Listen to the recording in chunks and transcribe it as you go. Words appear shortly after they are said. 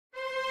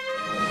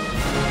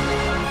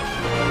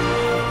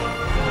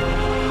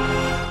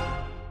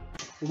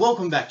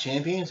Welcome back,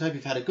 champions. Hope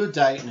you've had a good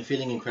day and are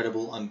feeling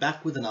incredible. I'm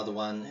back with another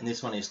one, and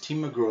this one is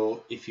Tim Mcgraw,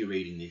 if you're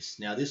reading this.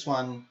 Now, this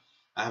one,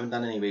 I haven't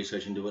done any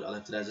research into it. I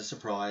left it as a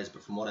surprise,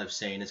 but from what I've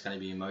seen, it's going to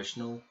be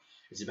emotional.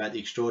 It's about the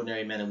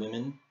extraordinary men and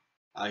women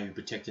who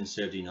protect and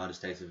serve the United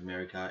States of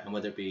America, and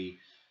whether it be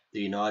the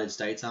United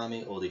States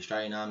Army or the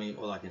Australian Army,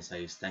 all I can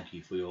say is thank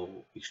you for your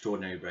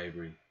extraordinary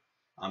bravery.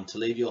 To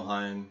leave your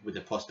home with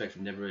the prospect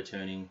of never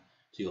returning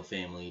to your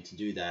family, to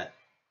do that,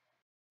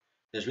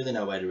 there's really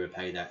no way to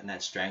repay that, and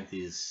that strength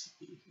it's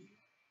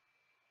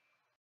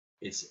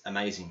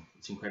amazing.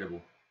 It's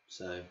incredible.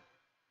 So,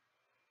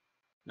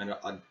 man,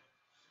 I'd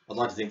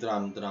like to think that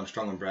I'm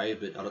strong and brave,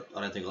 but I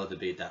don't think I'll ever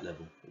be at that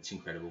level. It's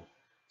incredible.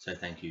 So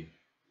thank you.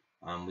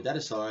 With that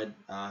aside,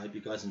 I hope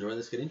you guys enjoy.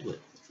 Let's get into it.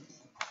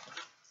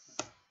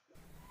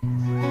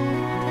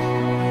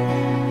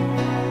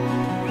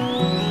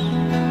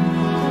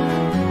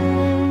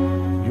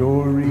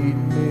 You're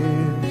reading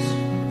this,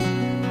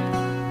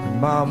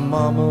 my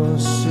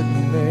mama's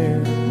sitting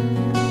there.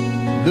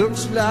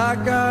 Looks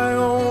like I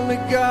only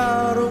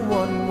got a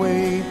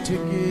one-way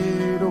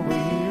ticket over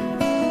here.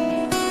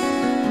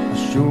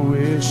 I sure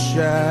wish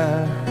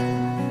I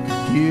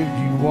could give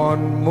you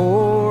one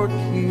more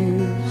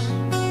kiss.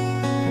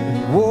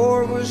 And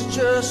war was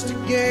just a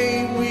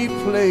game we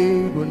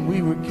played when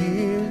we were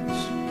kids.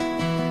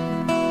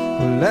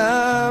 Well,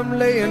 I'm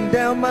laying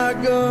down my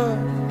gun,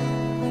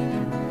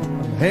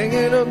 I'm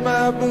hanging up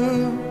my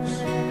boots.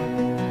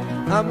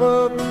 I'm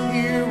up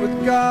here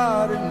with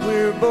God and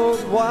we're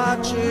both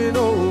watching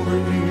over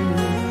you.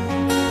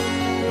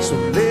 So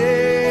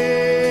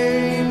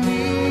lay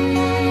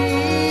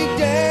me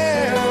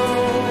down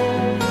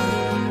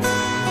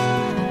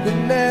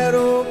in that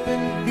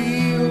open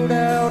field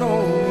out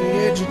on the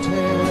edge of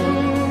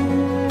town.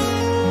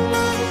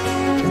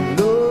 And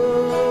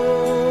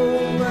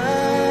oh,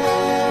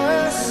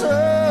 my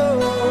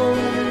soul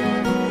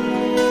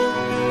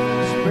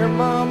is where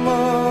my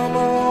mama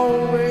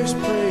always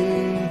prayed.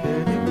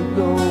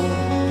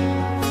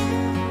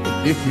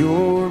 If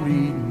you're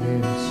reading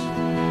this,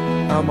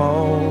 I'm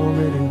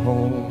already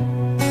home.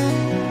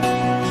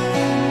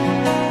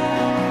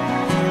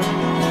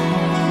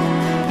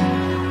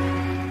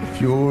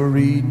 If you're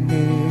reading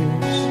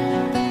this,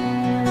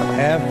 I'm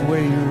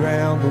halfway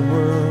around the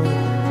world.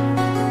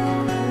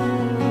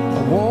 I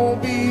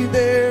won't be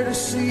there to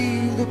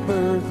see the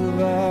birth of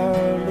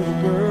our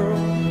little girl.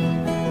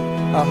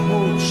 I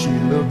hope she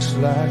looks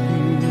like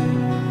you.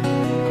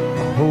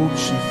 I hope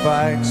she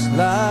fights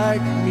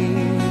like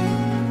me,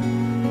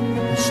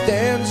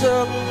 stands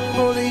up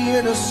for the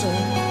innocent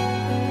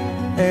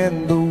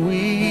and the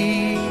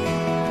weak.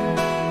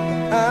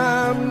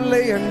 I'm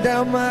laying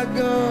down my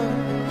gun,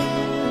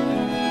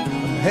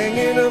 I'm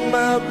hanging up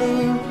my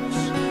boots.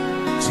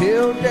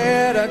 Tell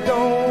Dad I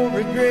don't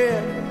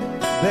regret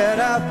that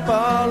I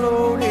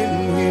followed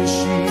in his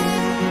shoes.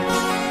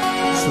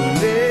 So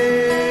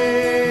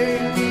lay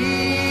me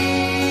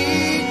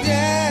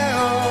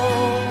down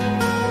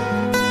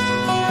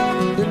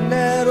in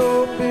that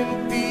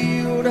open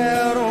field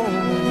out on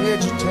the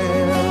edge of town.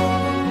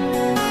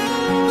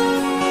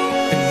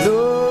 And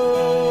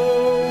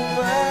oh,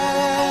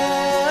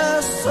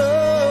 my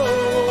soul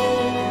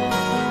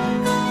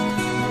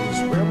is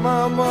where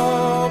my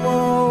mom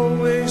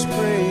always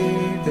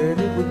prayed that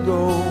it would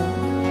go.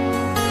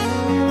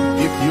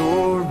 If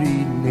you're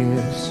reading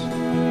this,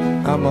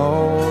 I'm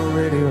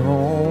already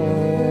home.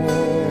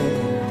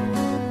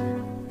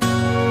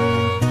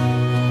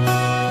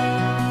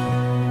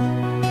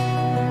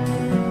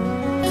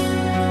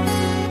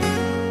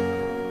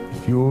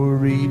 If you're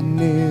reading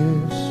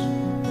this,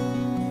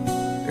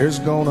 there's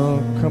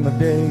gonna come a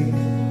day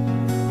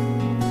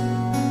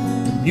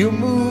when you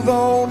move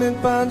on and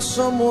find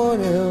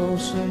someone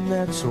else, and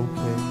that's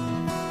okay.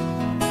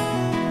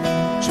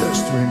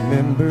 Just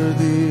remember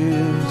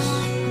this,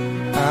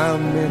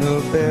 I'm in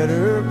a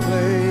better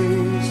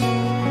place,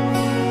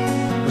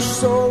 where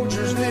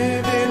soldiers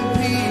live in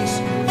peace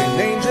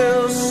and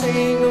angels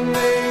sing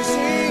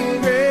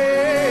amazing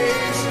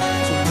grace.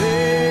 So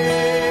lay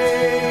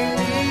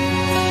me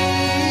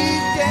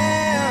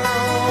down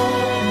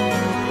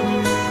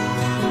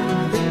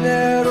in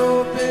that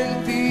open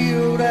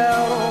field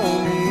out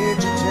on the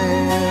edge of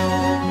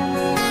town.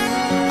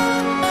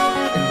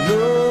 And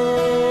oh,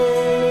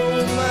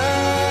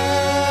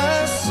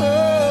 my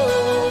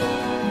soul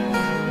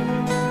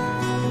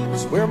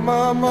is where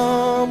my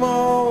mom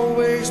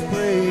always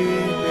prayed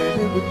that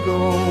it would go.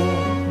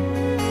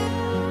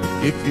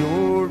 If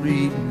you're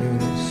reading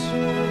this,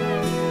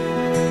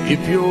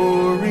 if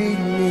you're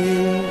reading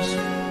this,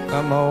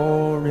 I'm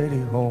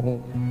already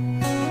home.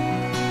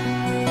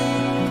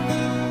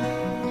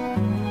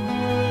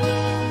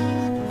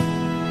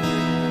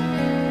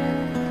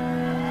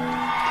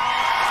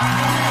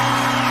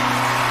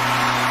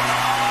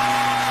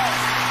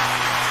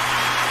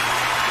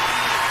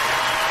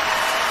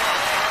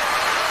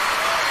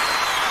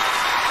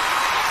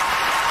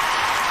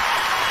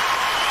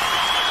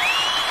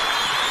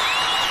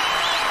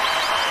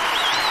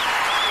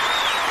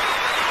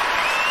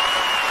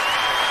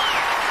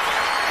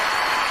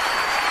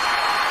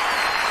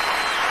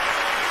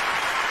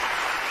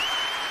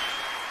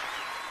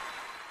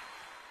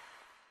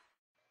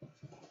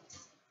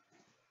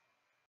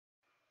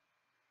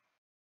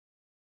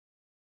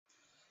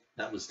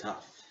 That was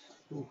tough.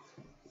 Ooh.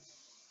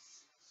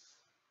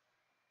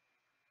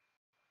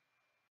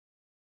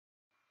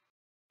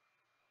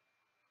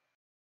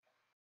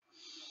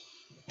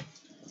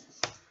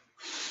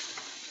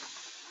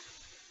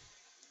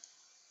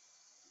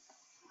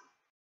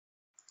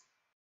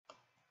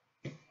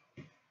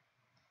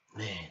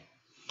 Man.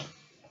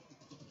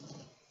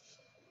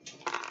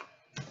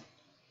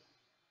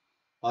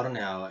 I don't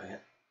know how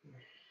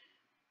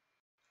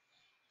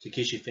to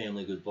kiss your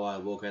family goodbye,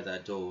 walk out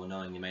that door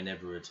knowing you may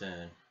never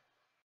return.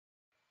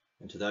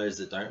 And to those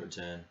that don't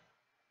return,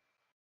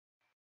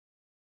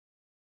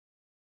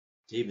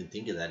 to even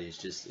think of that is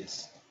just,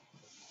 it's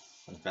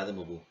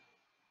unfathomable.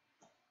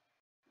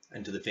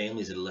 And to the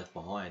families that are left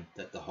behind,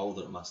 that the hole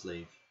that it must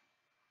leave.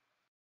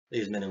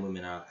 These men and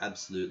women are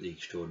absolutely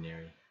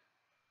extraordinary.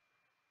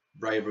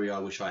 Bravery I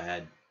wish I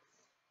had.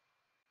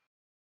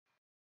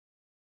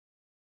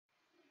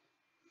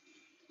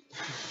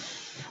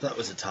 That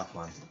was a tough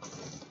one.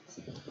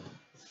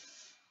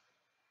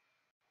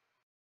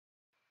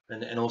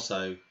 And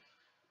also,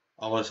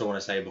 I also want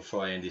to say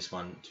before I end this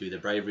one, to the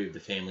bravery of the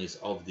families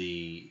of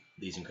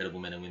these incredible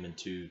men and women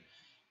to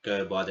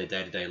go by their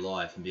day-to-day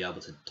life and be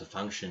able to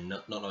function,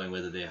 not knowing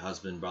whether their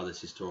husband, brother,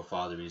 sister or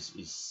father is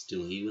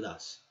still here with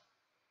us.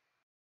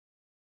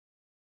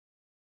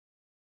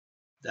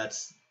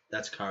 That's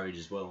courage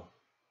as well.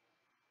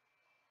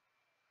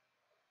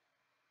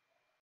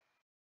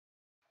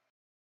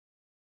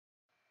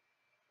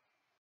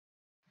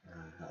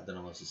 I don't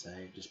know what to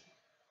say. Just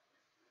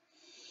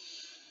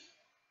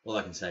all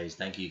I can say is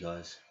thank you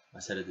guys. I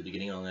said it at the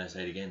beginning, I'm going to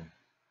say it again.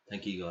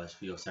 Thank you guys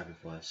for your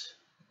sacrifice.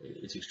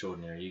 It's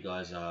extraordinary. You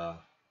guys are,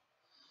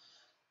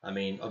 I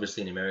mean,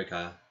 obviously in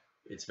America,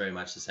 it's very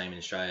much the same in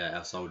Australia.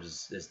 Our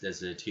soldiers,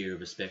 there's a tier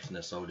of respect from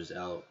the soldiers.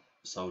 Our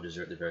soldiers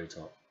are at the very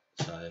top.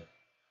 So,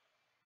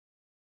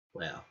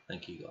 wow,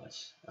 thank you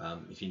guys.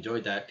 If you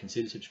enjoyed that,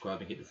 consider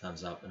subscribing, hit the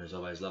thumbs up, and as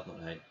always, love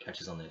not hate.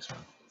 Catch us on the next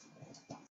one.